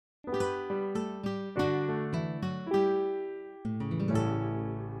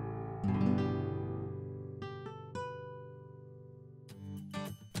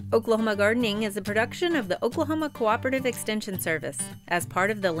Oklahoma Gardening is a production of the Oklahoma Cooperative Extension Service as part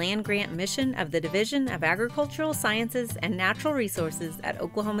of the land grant mission of the Division of Agricultural Sciences and Natural Resources at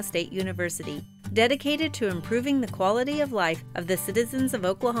Oklahoma State University, dedicated to improving the quality of life of the citizens of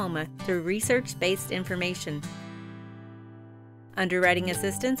Oklahoma through research-based information. Underwriting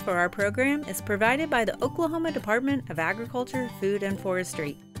assistance for our program is provided by the Oklahoma Department of Agriculture, Food, and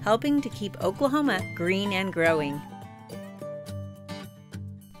Forestry, helping to keep Oklahoma green and growing.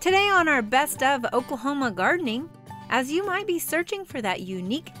 Today on our Best of Oklahoma Gardening, as you might be searching for that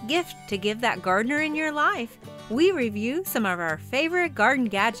unique gift to give that gardener in your life, we review some of our favorite garden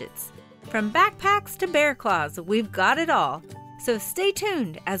gadgets. From backpacks to bear claws, we've got it all. So stay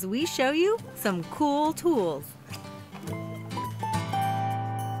tuned as we show you some cool tools.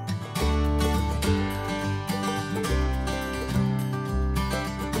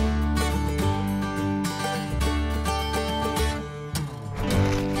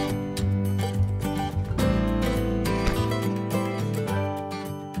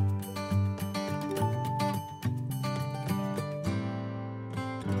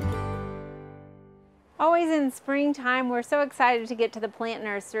 Always in springtime, we're so excited to get to the plant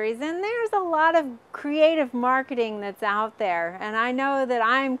nurseries, and there's a lot of creative marketing that's out there, and I know that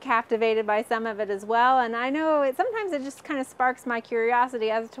I'm captivated by some of it as well, and I know sometimes it just kind of sparks my curiosity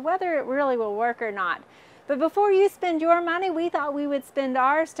as to whether it really will work or not. But before you spend your money, we thought we would spend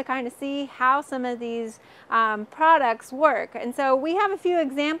ours to kind of see how some of these products work. And so we have a few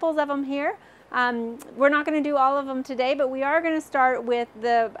examples of them here. We're not going to do all of them today, but we are going to start with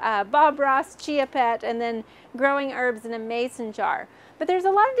the Bob Ross Chia Pet and then growing herbs in a mason jar. But there's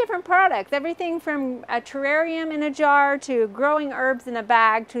a lot of different products, everything from a terrarium in a jar to growing herbs in a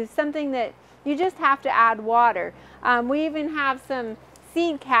bag to something that you just have to add water. We even have some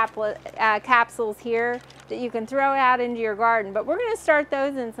seed capsules here that you can throw out into your garden, but we're going to start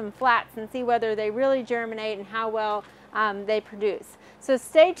those in some flats and see whether they really germinate and how well they produce. So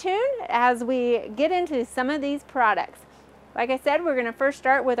stay tuned as we get into some of these products. Like I said, we're going to first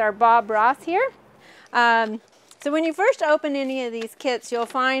start with our Bob Ross here. So when you first open any of these kits, you'll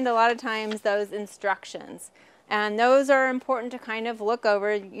find a lot of times those instructions. And those are important to kind of look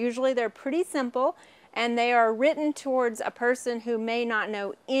over. Usually they're pretty simple, and they are written towards a person who may not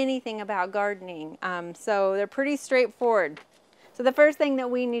know anything about gardening. So they're pretty straightforward. So the first thing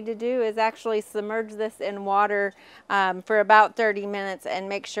that we need to do is actually submerge this in water for about 30 minutes and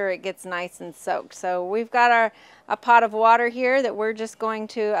make sure it gets nice and soaked. So we've got a pot of water here that we're just going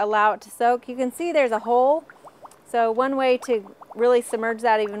to allow it to soak. You can see there's a hole. So one way to really submerge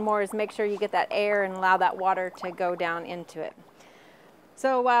that even more is make sure you get that air and allow that water to go down into it.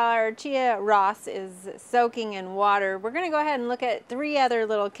 So while our Chia Ross is soaking in water, we're going to go ahead and look at 3 other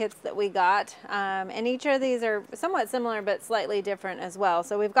little kits that we got. And each of these are somewhat similar but slightly different as well.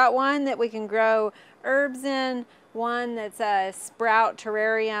 So we've got one that we can grow herbs in, one that's a sprout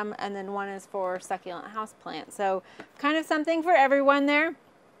terrarium, and then one is for succulent houseplant. So kind of something for everyone there.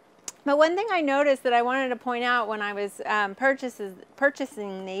 But one thing I noticed that I wanted to point out when I was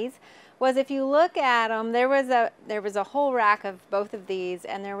purchasing these was if you look at them, there was a whole rack of both of these,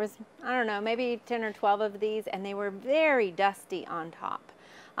 and there was, I don't know, maybe 10 or 12 of these, and they were very dusty on top.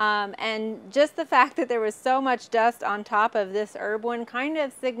 And just the fact that there was so much dust on top of this herb one kind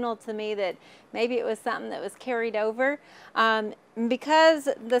of signaled to me that maybe it was something that was carried over. Because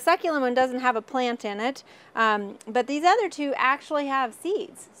the succulent one doesn't have a plant in it, but these other 2 actually have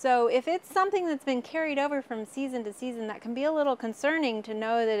seeds. So if it's something that's been carried over from season to season, that can be a little concerning to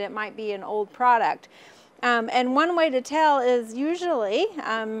know that it might be an old product. And one way to tell is usually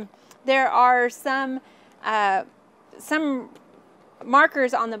there are some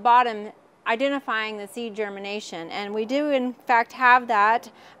markers on the bottom identifying the seed germination, and we do in fact have that.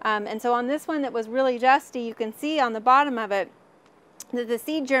 And so on this one that was really dusty, you can see on the bottom of it that the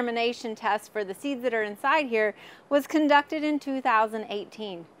seed germination test for the seeds that are inside here was conducted in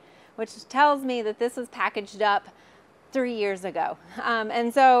 2018, which tells me that this was packaged up 3 years ago.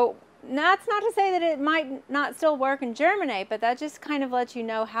 And so that's not to say that it might not still work and germinate, but that just kind of lets you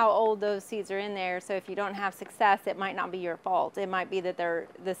know how old those seeds are in there. So if you don't have success, it might not be your fault. It might be that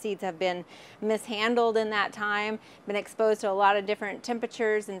the seeds have been mishandled in that time, been exposed to a lot of different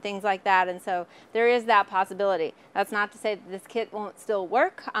temperatures and things like that. And so there is that possibility. That's not to say that this kit won't still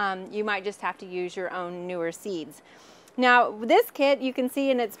work. You might just have to use your own newer seeds. Now this kit you can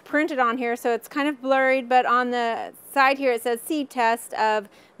see, and it's printed on here, so it's kind of blurred, but on the side here it says seed test of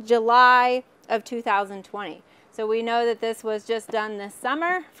July of 2020. So we know that this was just done this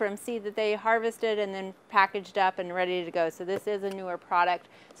summer from seed that they harvested and then packaged up and ready to go. So this is a newer product.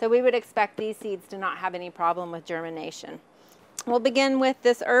 So we would expect these seeds to not have any problem with germination. We'll begin with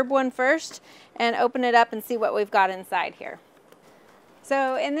this herb one first and open it up and see what we've got inside here.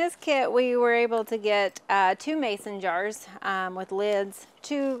 So in this kit we were able to get 2 mason jars with lids,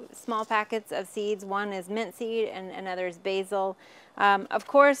 2 small packets of seeds. One is mint seed and another is basil. Of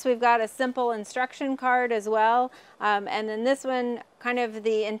course we've got a simple instruction card as well, and then this one, kind of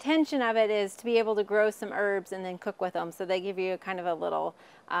the intention of it is to be able to grow some herbs and then cook with them. So they give you kind of a little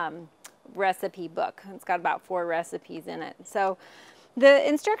recipe book. It's got about 4 recipes in it. So the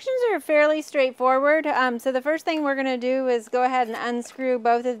instructions are fairly straightforward. So the first thing we're going to do is go ahead and unscrew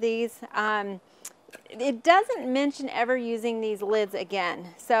both of these. It doesn't mention ever using these lids again,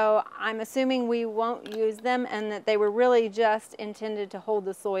 so I'm assuming we won't use them and that they were really just intended to hold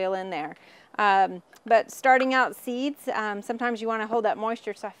the soil in there. But starting out seeds, sometimes you want to hold that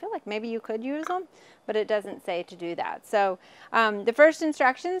moisture, so I feel like maybe you could use them, but it doesn't say to do that. So the first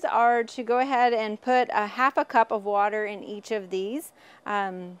instructions are to go ahead and put a half a cup of water in each of these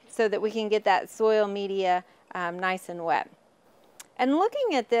so that we can get that soil media nice and wet. And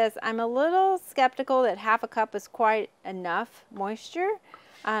looking at this, I'm a little skeptical that half a cup is quite enough moisture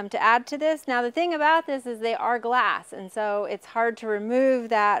to add to this. Now the thing about this is they are glass, and so it's hard to remove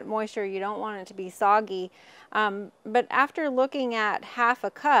that moisture. You don't want it to be soggy. But after looking at half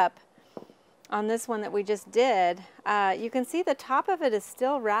a cup on this one that we just did, you can see the top of it is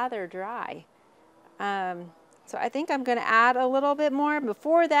still rather dry. So I think I'm going to add a little bit more.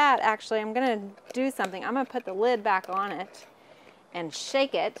 Before that, actually, I'm going to do something. I'm going to put the lid back on it and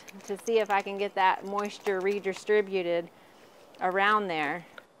shake it to see if I can get that moisture redistributed around there.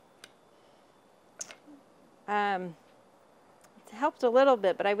 It's helped a little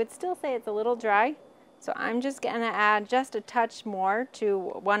bit, but I would still say it's a little dry. So I'm just going to add just a touch more to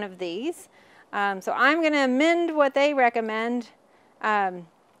one of these. So I'm going to amend what they recommend and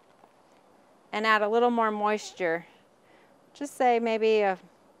add a little more moisture. Just say maybe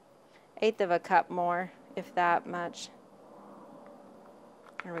 1/8 of a cup more, if that much.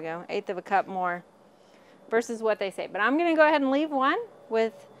 There we go, 1/8 of a cup more versus what they say. But I'm going to go ahead and leave one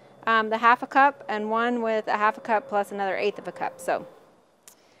with the half a cup and one with a half a cup plus another 1/8 of a cup. So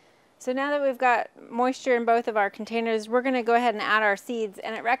now that we've got moisture in both of our containers, we're going to go ahead and add our seeds.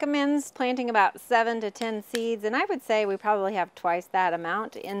 And it recommends planting about 7 to 10 seeds. And I would say we probably have twice that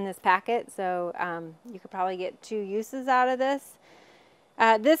amount in this packet. So you could probably get 2 uses out of this.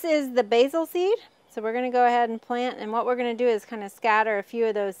 This is the basil seed. So we're going to go ahead and plant, and what we're going to do is kind of scatter a few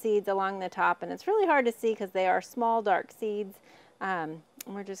of those seeds along the top, and it's really hard to see because they are small dark seeds. And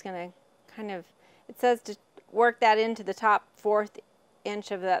we're just going to kind of, it says to work that into the top 1/4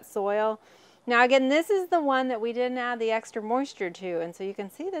 inch of that soil. Now again, this is the one that we didn't add the extra moisture to, and so you can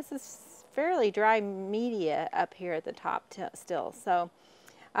see this is fairly dry media up here at the top still. So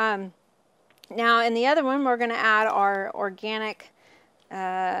now in the other one we're going to add our organic,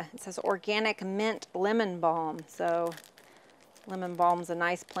 it says organic mint lemon balm. So lemon balm's a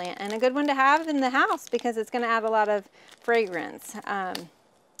nice plant and a good one to have in the house because it's going to add a lot of fragrance.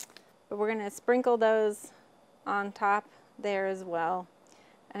 But we're going to sprinkle those on top there as well.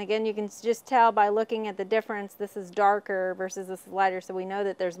 And again, you can just tell by looking at the difference, this is darker versus this is lighter, so we know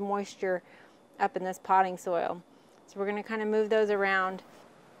that there's moisture up in this potting soil. So we're going to kind of move those around.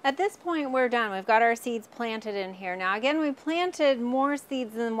 At this point we're done. We've got our seeds planted in here. Now again, we planted more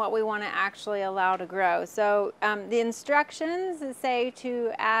seeds than what we want to actually allow to grow. So the instructions say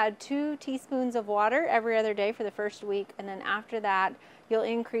to add 2 teaspoons of water every other day for the first week, and then after that you'll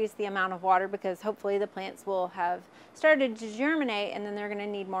increase the amount of water because hopefully the plants will have started to germinate and then they're going to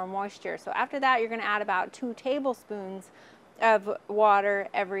need more moisture. So after that you're going to add about 2 tablespoons of water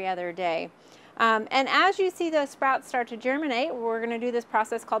every other day. And as you see those sprouts start to germinate, we're going to do this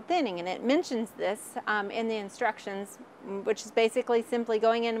process called thinning, and it mentions this in the instructions, which is basically simply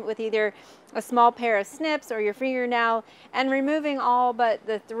going in with either a small pair of snips or your fingernail and removing all but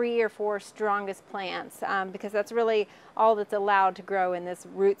the 3 or 4 strongest plants because that's really all that's allowed to grow in this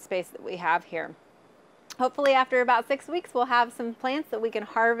root space that we have here. Hopefully after about 6 weeks we'll have some plants that we can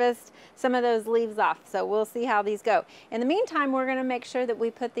harvest some of those leaves off. So we'll see how these go. In the meantime, we're going to make sure that we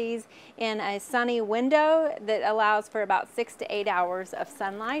put these in a sunny window that allows for about 6 to 8 hours of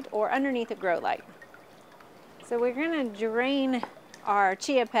sunlight or underneath a grow light. So we're going to drain our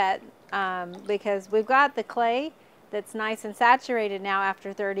Chia Pet because we've got the clay that's nice and saturated now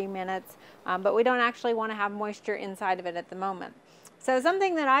after 30 minutes, but we don't actually want to have moisture inside of it at the moment. So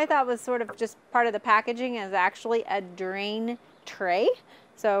something that I thought was sort of just part of the packaging is actually a drain tray.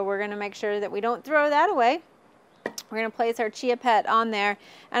 So we're going to make sure that we don't throw that away. We're going to place our Chia Pet on there.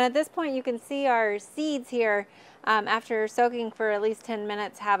 And at this point you can see our seeds here, after soaking for at least 10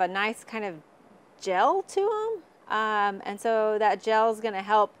 minutes, have a nice kind of gel to them. and so that gel is going to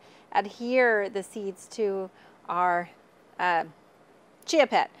help adhere the seeds to our Chia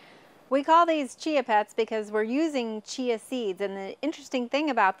Pet. We call these Chia Pets because we're using chia seeds, and the interesting thing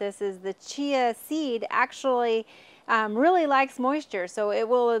about this is the chia seed actually really likes moisture, so it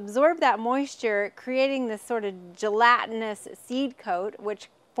will absorb that moisture, creating this sort of gelatinous seed coat which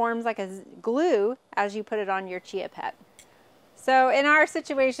forms like a glue as you put it on your Chia Pet. So in our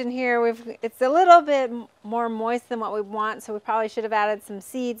situation here, it's a little bit more moist than what we want, so we probably should have added some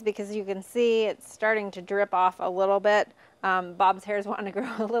seeds, because you can see it's starting to drip off a little bit. Bob's hair is wanting to grow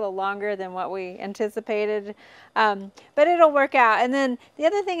a little longer than what we anticipated, but it'll work out. And then the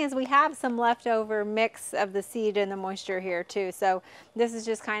other thing is we have some leftover mix of the seed and the moisture here too, so this is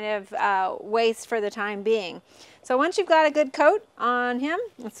just kind of waste for the time being. So once you've got a good coat on him,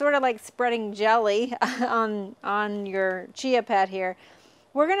 it's sort of like spreading jelly on your Chia Pet here.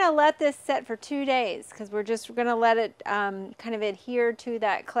 We're going to let this set for 2 days, because we're just going to let it kind of adhere to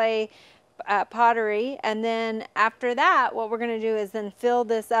that clay pottery, and then after that what we're going to do is then fill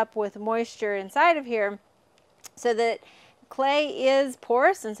this up with moisture inside of here, so that clay is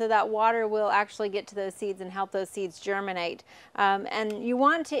porous, and so that water will actually get to those seeds and help those seeds germinate. And you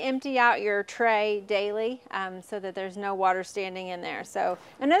want to empty out your tray daily, so that there's no water standing in there. So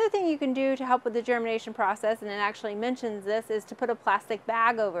another thing you can do to help with the germination process, and it actually mentions this, is to put a plastic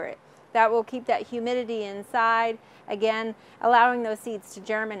bag over it. That will keep that humidity inside, again allowing those seeds to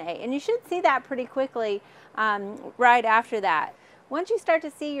germinate. And you should see that pretty quickly right after that. Once you start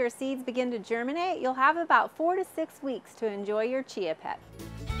to see your seeds begin to germinate, you'll have about 4 to 6 weeks to enjoy your Chia Pet.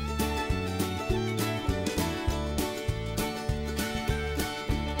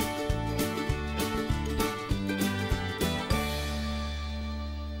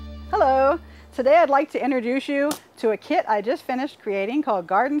 Hello! Today I'd like to introduce you to a kit I just finished creating called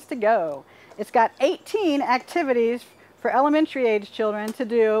Gardens to Go. It's got 18 activities for elementary age children to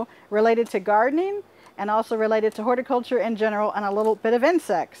do related to gardening, and also related to horticulture in general, and a little bit of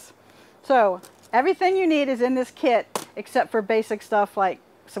insects. So everything you need is in this kit except for basic stuff like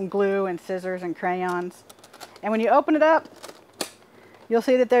some glue and scissors and crayons. And when you open it up, you'll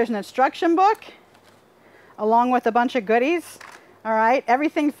see that there's an instruction book along with a bunch of goodies. All right,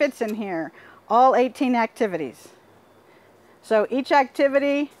 everything fits in here, all 18 activities. So each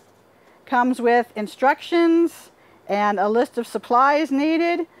activity comes with instructions and a list of supplies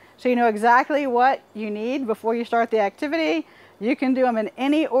needed, so you know exactly what you need before you start the activity. You can do them in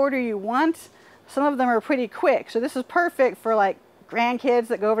any order you want. Some of them are pretty quick, so this is perfect for like grandkids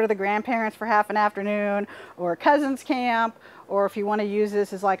that go over to the grandparents for half an afternoon, or cousins camp, or if you want to use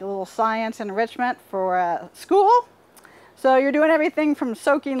this as like a little science enrichment for school. So you're doing everything from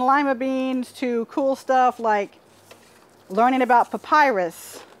soaking lima beans to cool stuff like learning about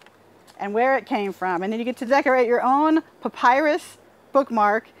papyrus and where it came from. And then you get to decorate your own papyrus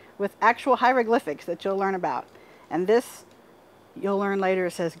bookmark with actual hieroglyphics that you'll learn about. And this, you'll learn later,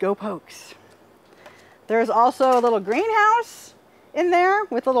 it says Go Pokes. There's also a little greenhouse in there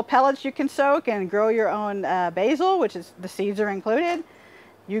with little pellets you can soak and grow your own basil, which is, the seeds are included.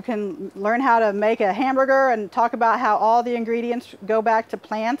 You can learn how to make a hamburger and talk about how all the ingredients go back to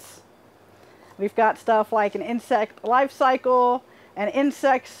plants. We've got stuff like an insect life cycle, an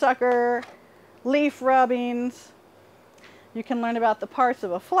insect sucker, leaf rubbings. You can learn about the parts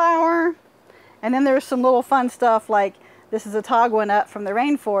of a flower. And then there's some little fun stuff like this is a tagua nut from the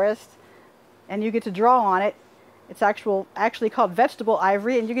rainforest, and you get to draw on it. It's actually called vegetable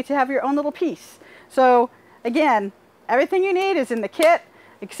ivory, and you get to have your own little piece. So again, everything you need is in the kit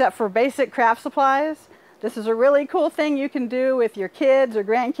except for basic craft supplies. This is a really cool thing you can do with your kids or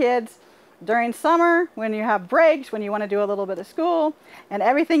grandkids during summer when you have breaks, when you want to do a little bit of school, and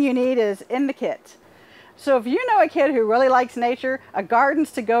everything you need is in the kit. So if you know a kid who really likes nature, a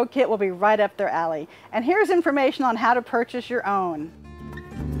Gardens to Go kit will be right up their alley. And here's information on how to purchase your own.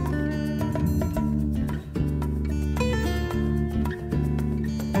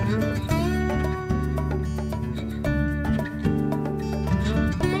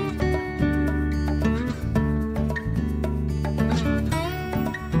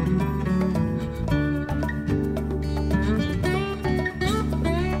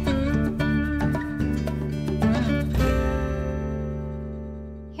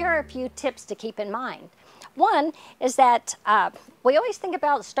 A few tips to keep in mind. One is that we always think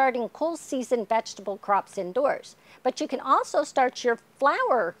about starting cool season vegetable crops indoors, but you can also start your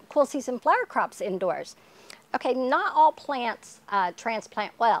cool season flower crops indoors. Okay, not all plants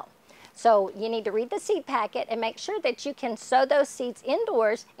transplant well, so you need to read the seed packet and make sure that you can sow those seeds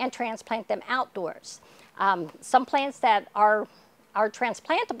indoors and transplant them outdoors. Some plants that are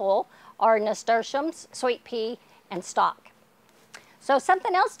transplantable are nasturtiums, sweet pea, and stock. So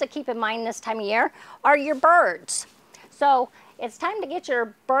something else to keep in mind this time of year are your birds. So it's time to get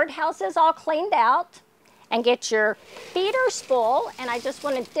your bird houses all cleaned out and get your feeders full. And I just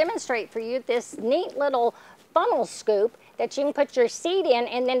want to demonstrate for you this neat little funnel scoop that you can put your seed in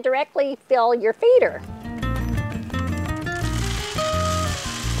and then directly fill your feeder.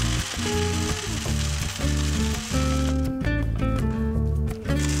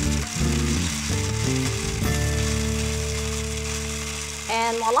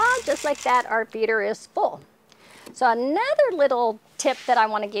 And voila, just like that, our feeder is full. So another little tip that I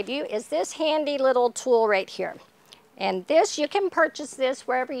want to give you is this handy little tool right here. And this, you can purchase this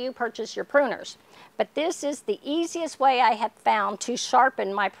wherever you purchase your pruners. But this is the easiest way I have found to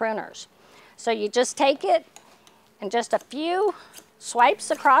sharpen my pruners. So you just take it and just a few swipes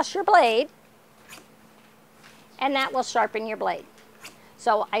across your blade, and that will sharpen your blade.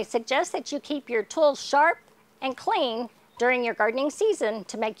 So I suggest that you keep your tools sharp and clean during your gardening season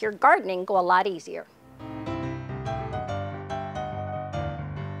to make your gardening go a lot easier.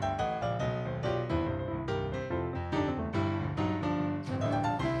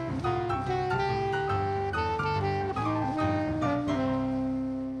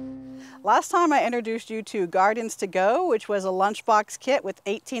 Last time I introduced you to Gardens to Go, which was a lunchbox kit with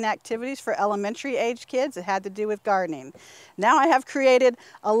 18 activities for elementary age kids that had to do with gardening. Now I have created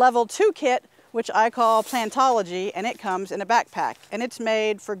a level 2 kit, which I call Plantology, and it comes in a backpack, and it's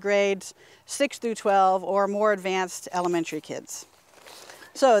made for grades 6 through 12 or more advanced elementary kids.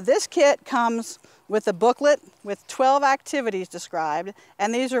 So this kit comes with a booklet with 12 activities described,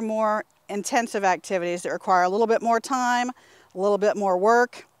 and these are more intensive activities that require a little bit more time, a little bit more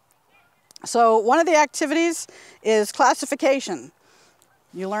work. So one of the activities is classification.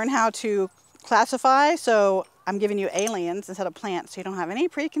 You learn how to classify, so I'm giving you aliens instead of plants, so you don't have any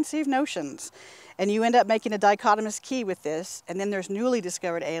preconceived notions. And you end up making a dichotomous key with this, and then there's newly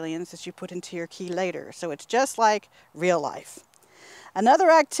discovered aliens that you put into your key later. So it's just like real life. Another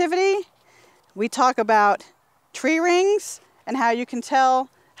activity, we talk about tree rings and how you can tell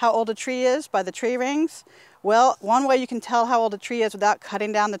how old a tree is by the tree rings. Well, one way you can tell how old a tree is without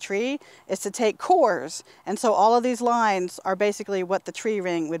cutting down the tree is to take cores. And so all of these lines are basically what the tree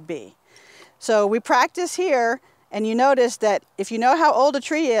ring would be. So we practice here, and you notice that if you know how old a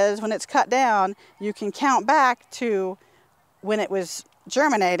tree is when it's cut down, you can count back to when it was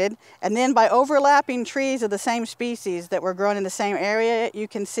germinated. And then by overlapping trees of the same species that were grown in the same area, you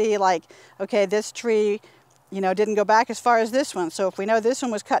can see like, okay, this tree, you know, didn't go back as far as this one. So if we know this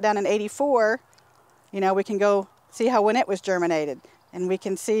one was cut down in 84, you know, we can go see how when it was germinated, and we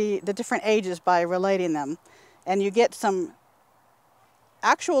can see the different ages by relating them. And you get some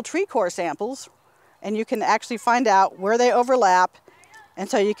actual tree core samples, and you can actually find out where they overlap. And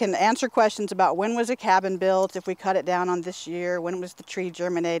so you can answer questions about when was a cabin built if we cut it down on this year, when was the tree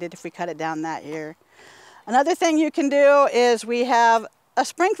germinated if we cut it down that year. Another thing you can do is we have a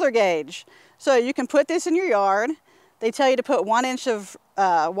sprinkler gauge. So you can put this in your yard. They tell you to put 1 inch of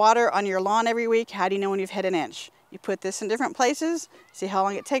water on your lawn every week. How do you know when you've hit an inch? You put this in different places, see how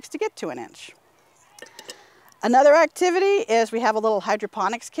long it takes to get to an inch. Another activity is we have a little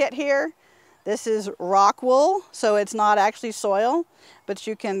hydroponics kit here. This is rock wool, so it's not actually soil, but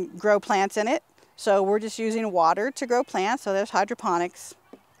you can grow plants in it. So we're just using water to grow plants, so there's hydroponics.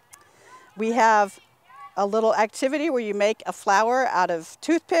 We have a little activity where you make a flower out of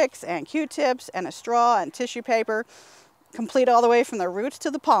toothpicks and Q-tips and a straw and tissue paper, complete all the way from the roots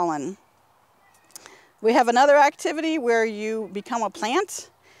to the pollen. We have another activity where you become a plant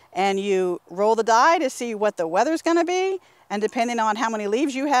and you roll the die to see what the weather's going to be, and depending on how many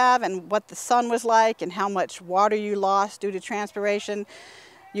leaves you have and what the sun was like and how much water you lost due to transpiration,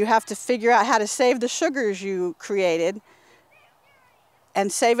 you have to figure out how to save the sugars you created and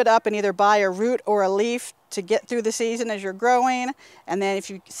save it up and either buy a root or a leaf to get through the season as you're growing. And then if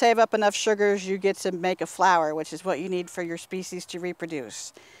you save up enough sugars, you get to make a flower, which is what you need for your species to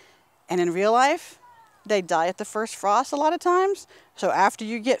reproduce. And in real life, they die at the first frost a lot of times. So after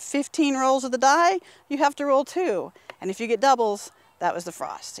you get 15 rolls of the die, you have to roll 2. And if you get doubles, that was the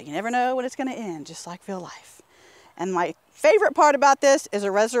frost. So you never know when it's going to end, just like real life. And my favorite part about this is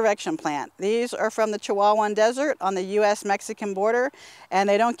a resurrection plant. These are from the Chihuahuan Desert on the US-Mexican border, and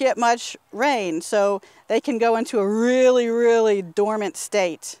they don't get much rain, so they can go into a really, really dormant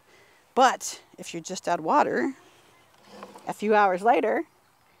state. But if you just add water, a few hours later,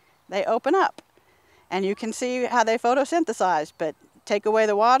 they open up. And you can see how they photosynthesize, but take away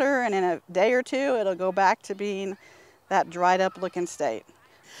the water, and in a day or two, it'll go back to being that dried up looking state.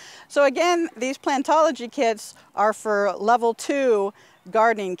 So again, these plantology kits are for level 2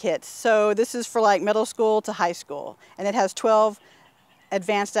 gardening kits. So this is for like middle school to high school, and it has 12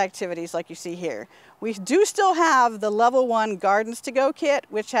 advanced activities like you see here. We do still have the level 1 Gardens to Go kit,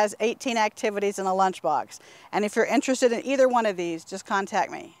 which has 18 activities in a lunchbox. And if you're interested in either one of these, just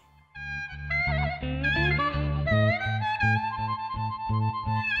contact me.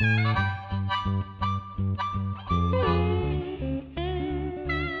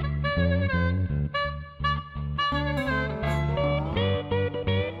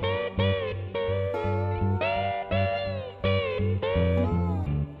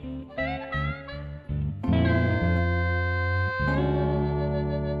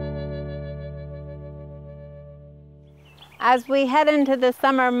 As we head into the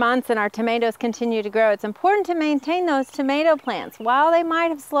summer months and our tomatoes continue to grow, it's important to maintain those tomato plants. While they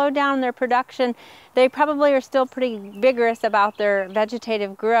might have slowed down their production, they probably are still pretty vigorous about their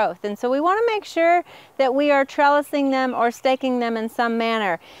vegetative growth. And so we want to make sure that we are trellising them or staking them in some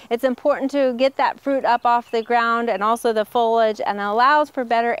manner. It's important to get that fruit up off the ground and also the foliage, and allows for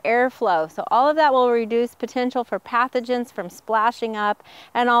better airflow. So all of that will reduce potential for pathogens from splashing up,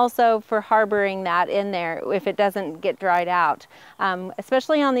 and also for harboring that in there if it doesn't get dried out,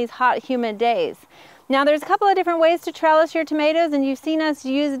 especially on these hot, humid days. Now there's a couple of different ways to trellis your tomatoes, and you've seen us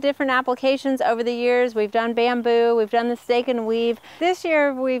use different applications over the years. We've done bamboo, we've done the stake and weave. This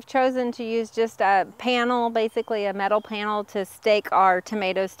year we've chosen to use just a panel, basically a metal panel, to stake our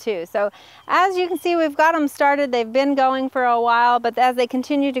tomatoes to. So as you can see, we've got them started. They've been going for a while, but as they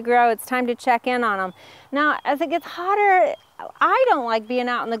continue to grow, it's time to check in on them. Now as it gets hotter, I don't like being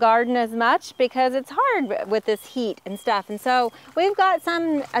out in the garden as much because it's hard with this heat and stuff. And so we've got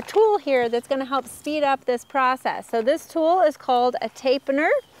a tool here that's going to help speed up this process. So this tool is called a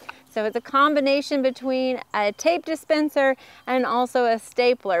tapener. So it's a combination between a tape dispenser and also a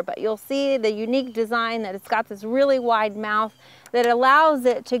stapler. But you'll see the unique design that it's got this really wide mouth that allows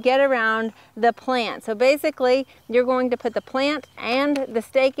it to get around the plant. So basically, you're going to put the plant and the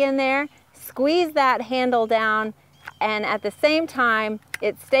stake in there, squeeze that handle down, and at the same time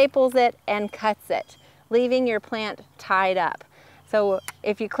it staples it and cuts it, leaving your plant tied up. So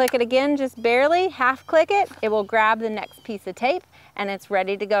if you click it again, just barely, half click it, it will grab the next piece of tape and it's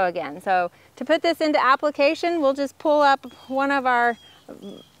ready to go again. So to put this into application, we'll just pull up one of our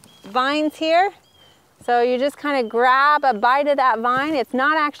vines here. So you just kind of grab a bite of that vine. It's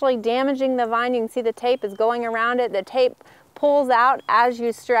not actually damaging the vine. You can see the tape is going around it. The tape pulls out as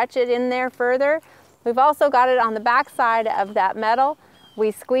you stretch it in there further. We've also got it on the back side of that metal.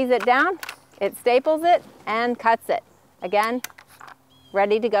 We squeeze it down, it staples it and cuts it. Again,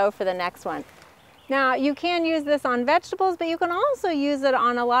 ready to go for the next one. Now you can use this on vegetables, but you can also use it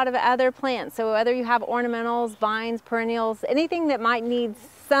on a lot of other plants. So whether you have ornamentals, vines, perennials, anything that might need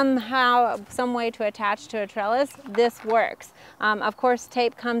somehow, some way to attach to a trellis, this works. Of course,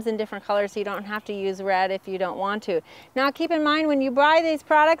 tape comes in different colors, so you don't have to use red if you don't want to. Now keep in mind, when you buy these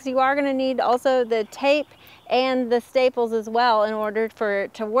products, you are going to need also the tape and the staples as well in order for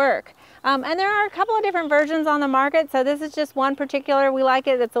it to work. And there are a couple of different versions on the market, so this is just one particular. We like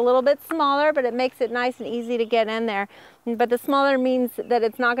it. It's a little bit smaller, but it makes it nice and easy to get in there. But the smaller means that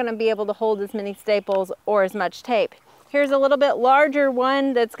it's not going to be able to hold as many staples or as much tape. Here's a little bit larger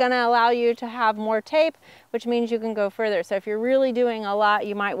one that's going to allow you to have more tape, which means you can go further. So if you're really doing a lot,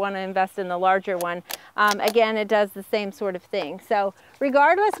 you might want to invest in the larger one. Again, it does the same sort of thing. So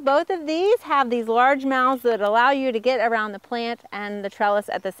regardless, both of these have these large mouths that allow you to get around the plant and the trellis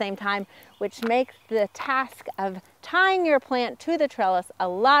at the same time, which makes the task of tying your plant to the trellis a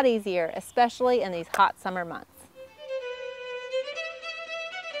lot easier, especially in these hot summer months.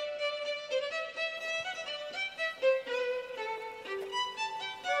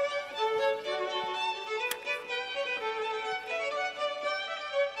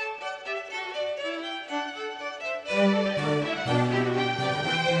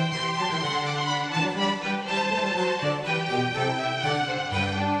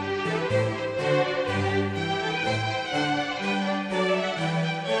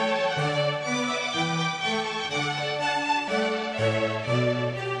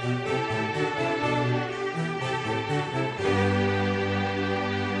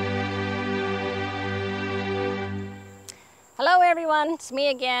 Hello everyone, it's me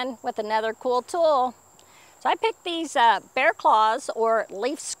again with another cool tool. So I picked these bear claws or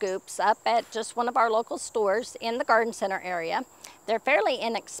leaf scoops up at just one of our local stores in the garden center area. They're fairly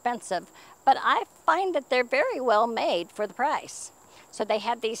inexpensive, but I find that they're very well made for the price. So they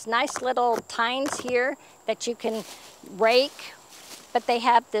have these nice little tines here that you can rake, but they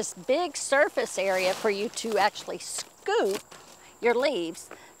have this big surface area for you to actually scoop your leaves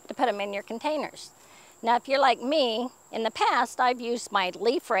to put them in your containers. Now, if you're like me, in the past, I've used my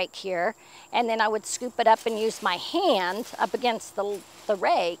leaf rake here, and then I would scoop it up and use my hand up against the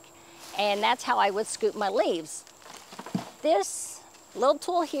rake, and that's how I would scoop my leaves. This little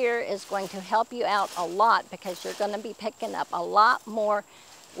tool here is going to help you out a lot because you're going to be picking up a lot more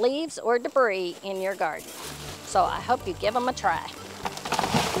leaves or debris in your garden. So I hope you give them a try.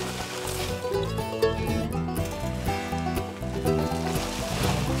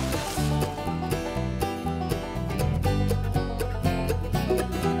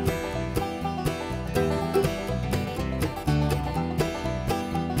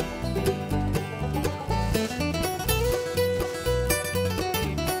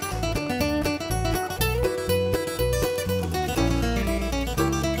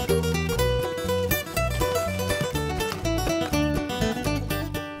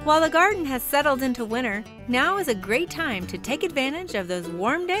 While the garden has settled into winter, now is a great time to take advantage of those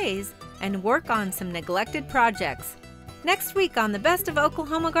warm days and work on some neglected projects. Next week on the Best of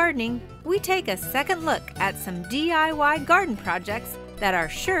Oklahoma Gardening, we take a second look at some DIY garden projects that are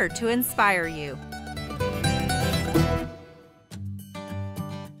sure to inspire you.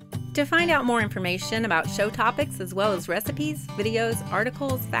 To find out more information about show topics as well as recipes, videos,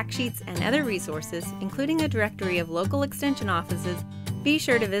 articles, fact sheets, and other resources, including a directory of local extension offices, be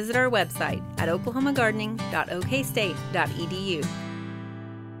sure to visit our website at oklahomagardening.okstate.edu.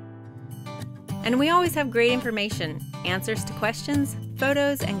 And we always have great information, answers to questions,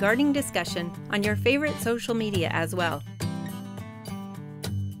 photos, and gardening discussion on your favorite social media as well.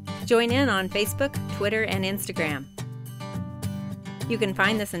 Join in on Facebook, Twitter, and Instagram. You can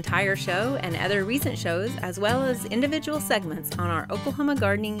find this entire show and other recent shows as well as individual segments on our Oklahoma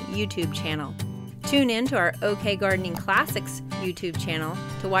Gardening YouTube channel. Tune in to our OK Gardening Classics YouTube channel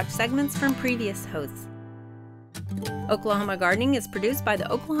to watch segments from previous hosts. Oklahoma Gardening is produced by the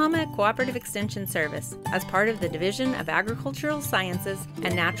Oklahoma Cooperative Extension Service as part of the Division of Agricultural Sciences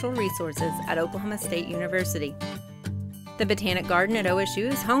and Natural Resources at Oklahoma State University. The Botanic Garden at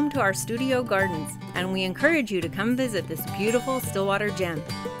OSU is home to our studio gardens, and we encourage you to come visit this beautiful Stillwater gem.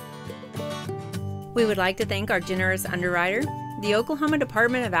 We would like to thank our generous underwriter, the Oklahoma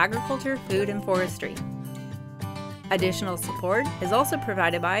Department of Agriculture, Food, and Forestry. Additional support is also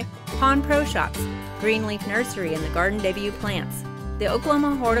provided by Pond Pro Shops, Greenleaf Nursery and the Garden Debut Plants, the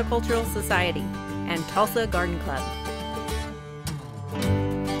Oklahoma Horticultural Society, and Tulsa Garden Club.